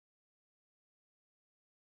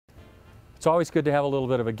It's always good to have a little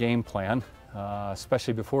bit of a game plan,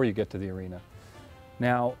 especially before you get to the arena.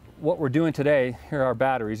 Now, what we're doing today, here are our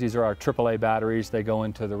batteries. These are our AAA batteries. They go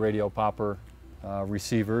into the radio popper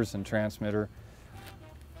receivers and transmitter.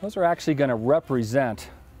 Those are actually going to represent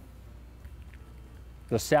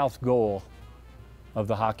the south goal of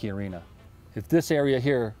the hockey arena. If this area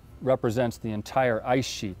here represents the entire ice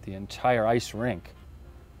sheet, the entire ice rink,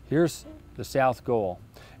 here's the south goal.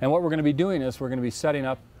 And what we're going to be doing is we're going to be setting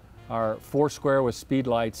up our FourSquare with speed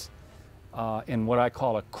lights in what I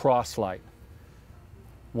call a cross light.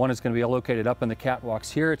 One is going to be located up in the catwalks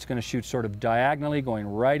here. It's going to shoot sort of diagonally going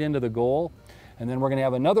right into the goal. And then we're going to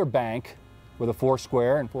have another bank with a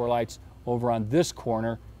FourSquare and 4 lights over on this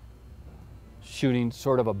corner shooting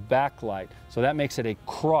sort of a backlight. So that makes it a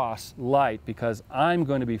cross light because I'm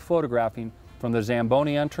going to be photographing from the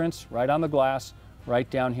Zamboni entrance right on the glass right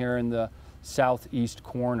down here in the southeast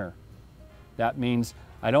corner. That means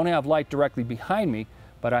I don't have light directly behind me,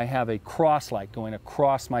 but I have a cross light going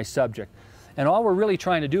across my subject. And all we're really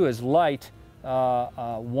trying to do is light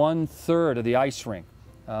 1/3 of the ice rink.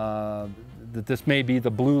 This may be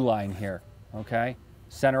the blue line here, okay?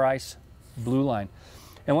 Center ice, blue line.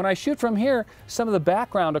 And when I shoot from here, some of the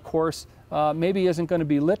background, of course, maybe isn't going to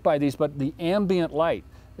be lit by these, but the ambient light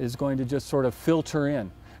is going to just sort of filter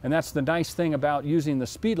in. And that's the nice thing about using the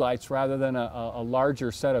speed lights rather than a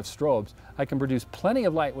larger set of strobes. I can produce plenty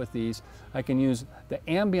of light with these. I can use the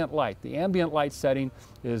ambient light. The ambient light setting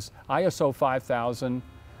is ISO 5000.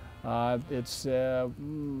 Let's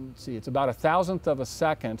see, it's about 1,000th of a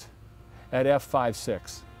second at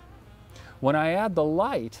f/5.6. When I add the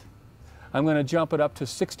light, I'm going to jump it up to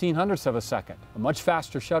 1/1600th of a second, a much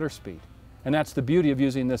faster shutter speed. And that's the beauty of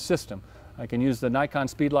using this system. I can use the Nikon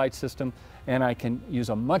speedlight system and I can use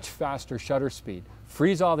a much faster shutter speed,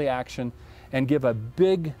 freeze all the action, and give a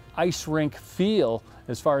big ice rink feel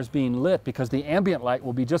as far as being lit because the ambient light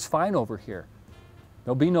will be just fine over here.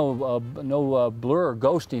 There'll be no blur or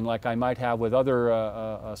ghosting like I might have with other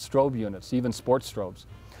strobe units, even sports strobes.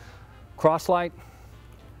 Crosslight,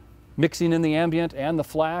 mixing in the ambient and the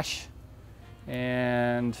flash,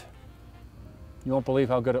 and you won't believe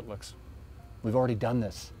how good it looks. We've already done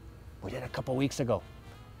this. We did it a couple weeks ago.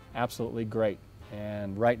 Absolutely great.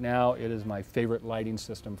 And right now it is my favorite lighting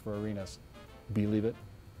system for arenas, believe it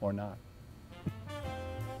or not.